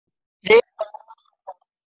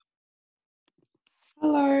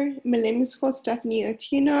My name is called Stephanie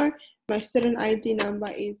Otino. My student ID number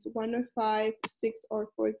is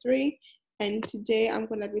 1056043. And today I'm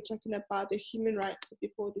going to be talking about the human rights of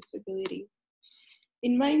people with disability.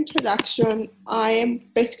 In my introduction, I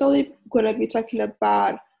am basically going to be talking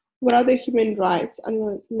about what are the human rights and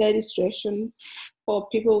the legislations for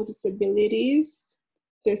people with disabilities,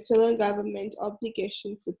 the Australian government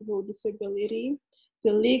obligations to people with disability,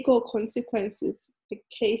 the legal consequences, the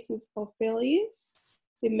cases of failures,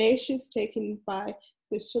 the measures taken by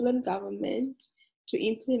the Australian government to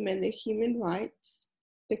implement the human rights,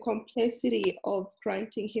 the complexity of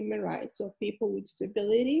granting human rights of people with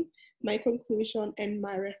disability, my conclusion, and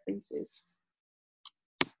my references.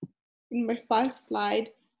 In my first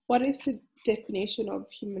slide, what is the definition of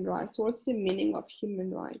human rights? What's the meaning of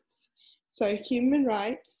human rights? So human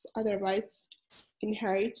rights are the rights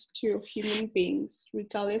inherent to human beings,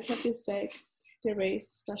 regardless of the sex, the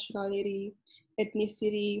race, nationality,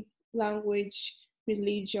 ethnicity, language,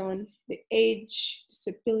 religion, the age,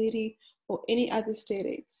 disability, or any other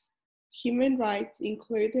status. Human rights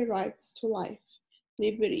include the rights to life,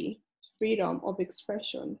 liberty, freedom of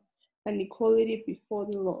expression, and equality before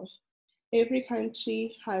the law. Every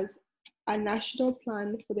country has a national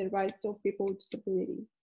plan for the rights of people with disability.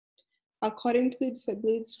 According to the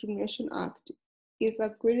Disability Discrimination Act, is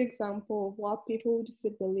a great example of what people with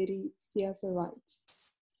disability see as their rights.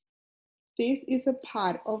 This is a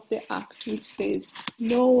part of the Act which says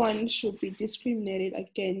no one should be discriminated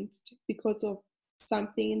against because of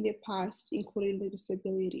something in their past, including the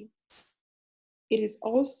disability. It is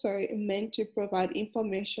also meant to provide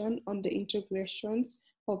information on the integrations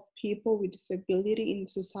of people with disability in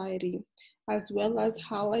society, as well as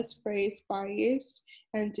highlight various barriers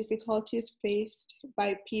and difficulties faced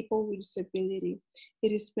by people with disability.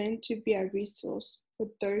 It is meant to be a resource for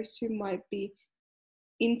those who might be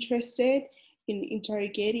interested in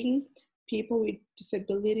integrating people with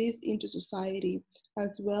disabilities into society,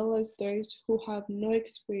 as well as those who have no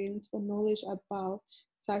experience or knowledge about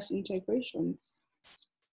such integrations.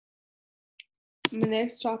 My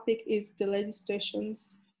next topic is the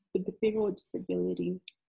legislations with the people with disability.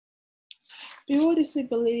 People with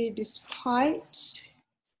disability, despite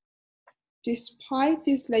these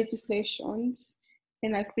legislations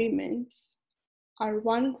and agreements, are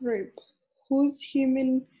one group whose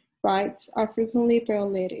human rights are frequently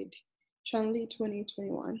violated. Chanley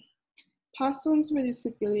 2021. Persons with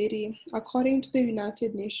disability, according to the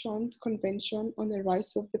United Nations Convention on the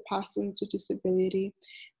Rights of the Persons with Disability,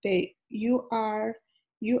 the UNCRPD,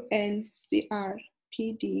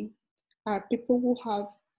 are people who have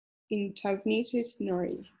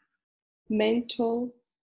indeterminate mental,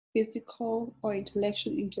 physical, or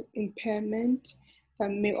intellectual impairment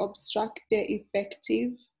that may obstruct their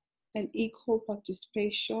effective and equal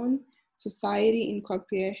participation, society in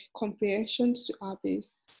comprehensions to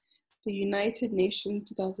others. The United Nations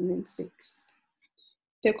 2006.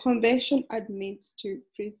 The Convention admits to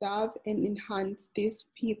preserve and enhance these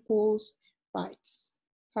people's rights.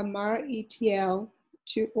 Kamara ETL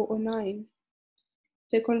 2009.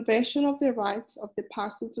 The Convention of the Rights of the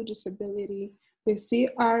Persons with Disability, the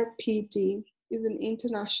CRPD, is an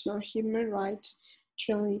international human rights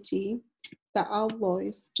treaty that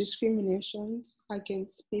outlaws discriminations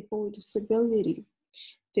against people with disability.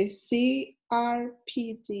 The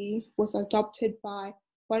CRPD was adopted by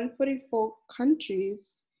 144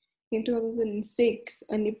 countries in 2006,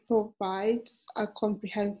 and it provides a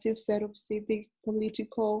comprehensive set of civic,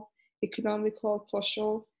 political, economical,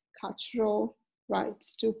 social, cultural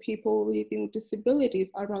rights to people living with disabilities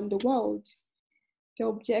around the world. The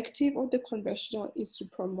objective of the convention is to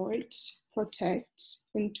promote, protect,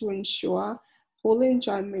 and to ensure full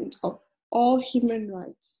enjoyment of all human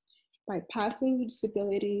rights by persons with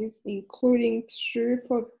disabilities, including through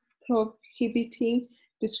prohibiting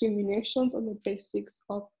discriminations on the basis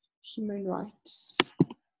of human rights.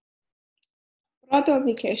 What are the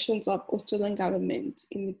obligations of Australian government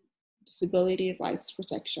in disability rights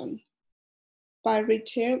protection? By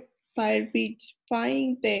redefining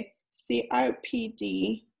the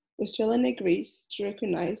CRPD, Australia agrees to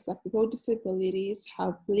recognize that people with disabilities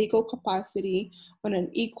have legal capacity on an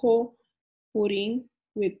equal footing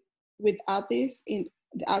with others in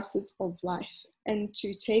the absence of life, and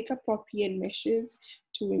to take appropriate measures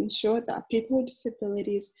to ensure that people with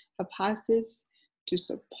disabilities have access to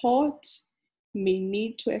support may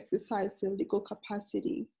need to exercise their legal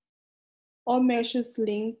capacity. All measures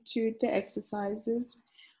linked to the exercises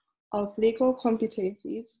of legal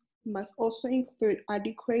competencies must also include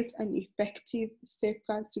adequate and effective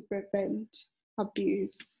safeguards to prevent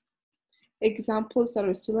abuse. Examples that the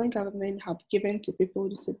Australian government have given to people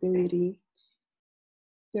with disability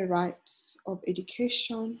the rights of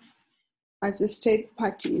education, as the state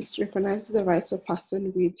parties recognize the rights of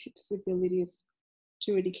persons with disabilities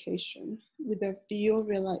to education with a view of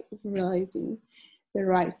realizing the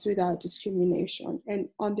rights without discrimination and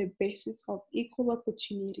on the basis of equal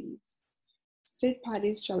opportunities. State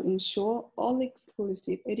parties shall ensure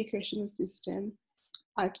all-inclusive educational system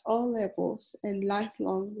at all levels and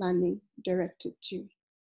lifelong learning directed to.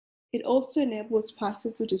 It also enables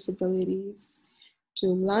persons with disabilities to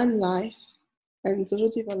learn life and social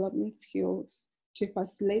development skills to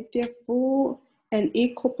facilitate their full and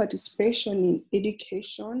equal participation in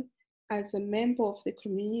education as a member of the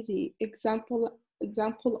community. Example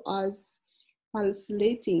as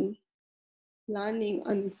facilitating learning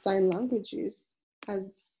and sign languages,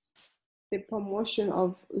 as the promotion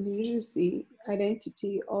of literacy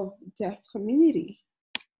identity of deaf community.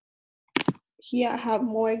 Here I have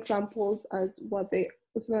more examples as what the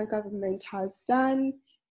Australian government has done.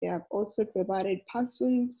 They have also provided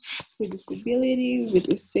persons with disability with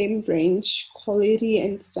the same range, quality,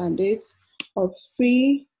 and standards of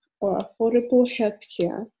free or affordable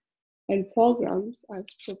healthcare and programs as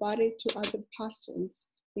provided to other persons,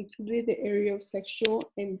 including the area of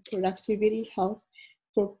sexual and reproductive health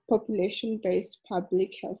for population-based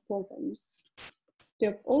public health programs. They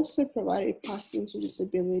have also provided persons with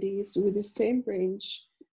disabilities with the same range,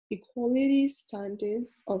 equality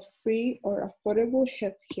standards of free or affordable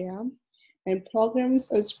healthcare and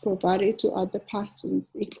programs as provided to other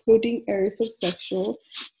persons, including areas of sexual,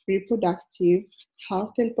 reproductive,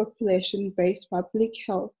 health and population-based public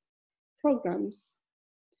health programs.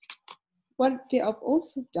 What they have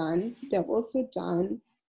also done,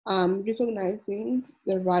 recognizing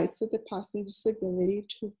the rights of the person with disability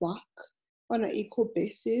to work on an equal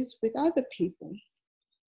basis with other people.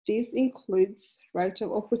 This includes right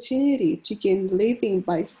of opportunity to gain living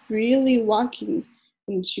by freely working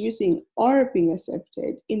and choosing or being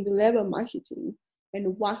accepted in the labor marketing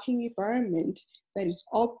and working environment that is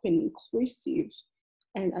open, inclusive,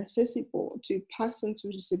 and accessible to persons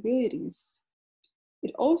with disabilities.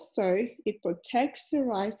 It protects the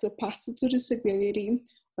rights of persons with disability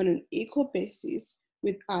on an equal basis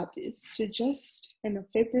with others to just and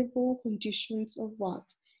favorable conditions of work,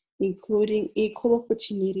 including equal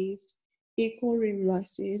opportunities, equal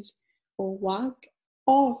remuneration for work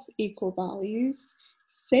of equal values,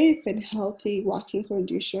 safe and healthy working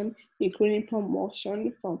conditions, including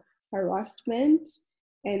promotion from harassment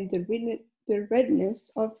and the redress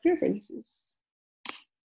of grievances.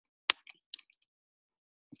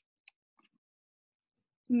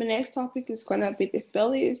 My next topic is going to be the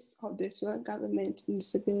failures of the Australian government in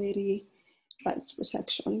disability rights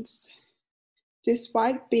protections.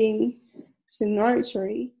 Despite being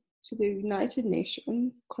signatory to the United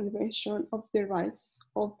Nations Convention of the Rights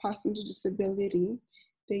of Persons with Disability,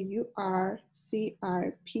 the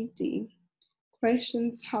URCRPD,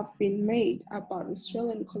 questions have been made about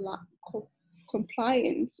Australian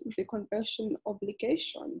compliance with the convention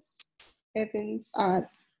obligations. Evans at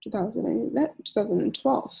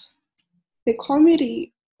 2012. The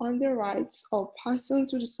Committee on the Rights of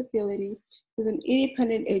Persons with Disability is an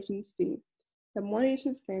independent agency that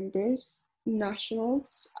monitors members,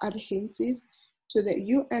 nationals, adherence to the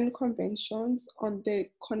UN Conventions on the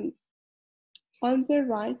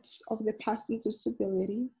Rights of the Persons with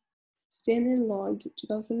Disability, Standing Law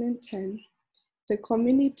 2010. The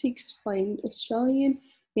committee explained Australian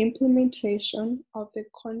implementation of the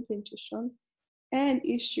convention and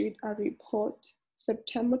issued a report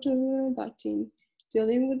September 2013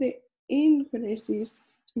 dealing with the inequalities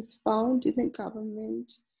it's found in the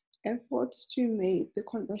government efforts to make the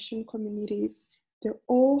convention communities the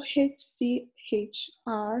OHCHR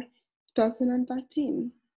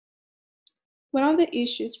 2013. One of the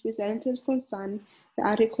issues presented concerned the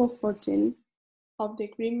Article 14 of the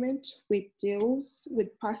agreement, which deals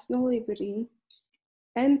with personal liberty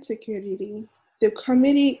and security. The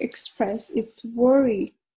committee expressed its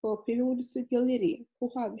worry for people with disability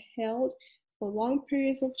who have held for long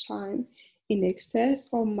periods of time in excess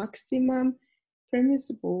of maximum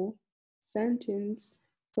permissible sentence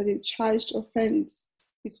for the charged offense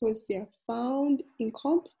because they are found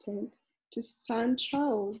incompetent to stand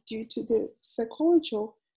trial due to the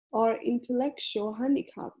psychological or intellectual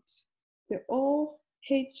handicaps. The OHCHR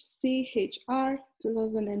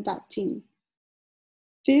 2013.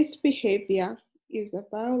 This behavior is a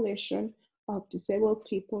violation of disabled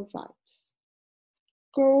people's rights.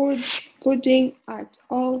 Gooding et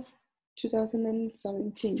al.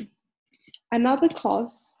 2017. Another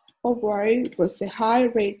cause of worry was the high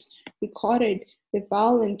rate recorded of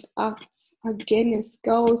violent acts against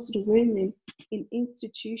girls and women in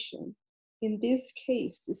institutions. In this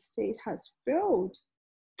case, the state has failed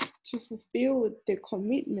to fulfill the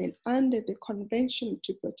commitment under the Convention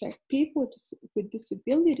to protect people with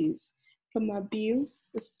disabilities from abuse,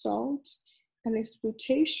 assault, and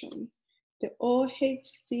exploitation, the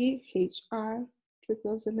OHCHR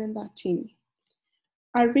 2013.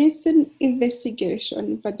 A recent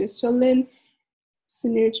investigation by the Sweden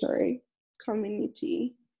Sanitary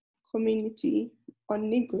Community on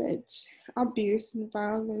neglect, abuse, and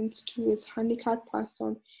violence towards handicapped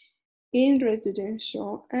persons in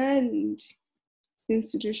residential and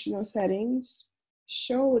institutional settings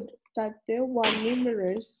showed that there were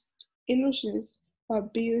numerous instances of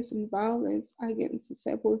abuse and violence against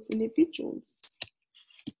disabled individuals.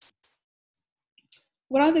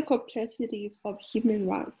 What are the complexities of human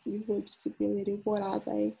rights with disability? What are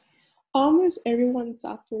they? Almost everyone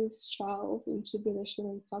suffers trials and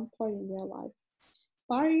tribulation at some point in their life.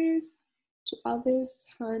 Barriers to others'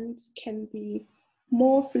 hands can be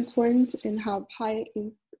more frequent and have higher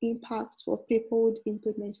impacts for people with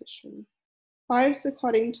implementation. Barriers,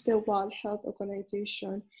 according to the World Health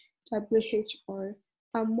Organization, WHO,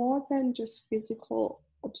 are more than just physical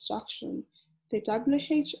obstruction. The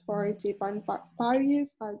WHO defines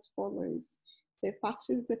barriers as follows: the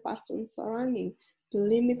factors the person surrounding that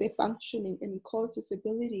limit their functioning and cause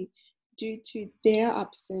disability due to their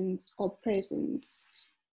absence or presence.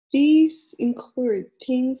 These include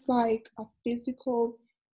things like a physical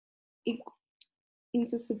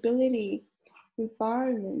inaccessibility,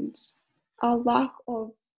 environment, a lack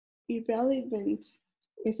of irrelevant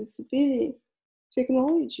accessibility,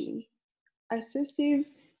 technology, assistive,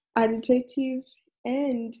 adaptive,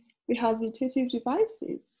 and rehabilitative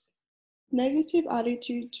devices, negative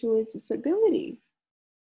attitude towards disability,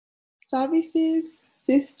 services,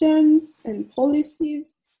 systems, and policies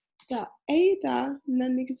that either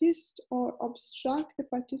non-exist or obstruct the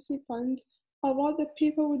participants of other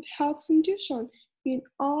people with health conditions in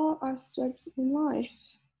all aspects in life.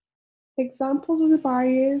 Examples of the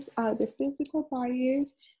barriers are the physical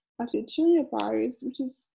barriers, attitudinal barriers, which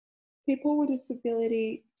is people with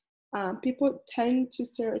disability. People tend to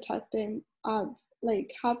stereotype them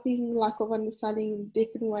like having lack of understanding in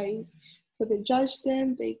different ways. So they judge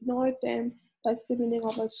them, they ignore them. That's the meaning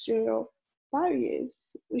of attitudinal barriers.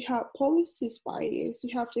 We have policies barriers,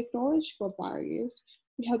 we have technological barriers,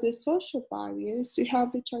 we have the social barriers, we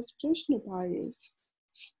have the transportational barriers.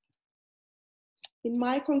 In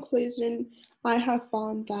my conclusion, I have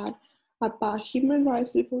found that about human rights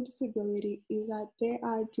of people with disability is that they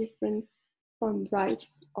are different from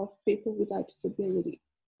rights of people without disability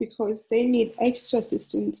because they need extra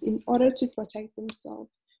assistance in order to protect themselves.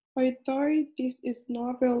 Although this is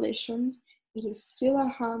not a violation, it is still a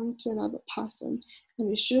harm to another person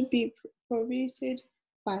and it should be prohibited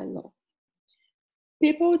by law.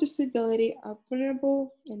 People with disability are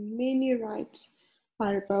vulnerable and many rights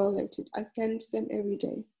are violated against them every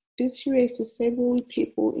day. This creates disabled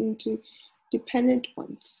people into dependent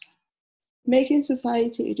ones, making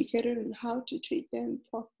society educated on how to treat them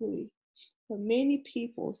properly. But many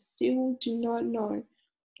people still do not know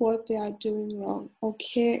what they are doing wrong or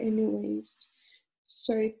care anyways.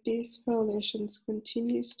 So these violations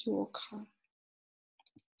continues to occur.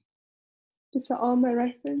 These are all my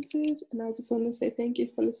references, and I just want to say thank you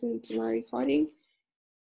for listening to my recording.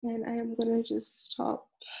 And I am going to just stop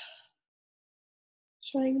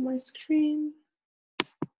showing my screen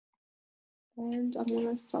and I'm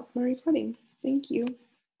going to stop my recording. Thank you.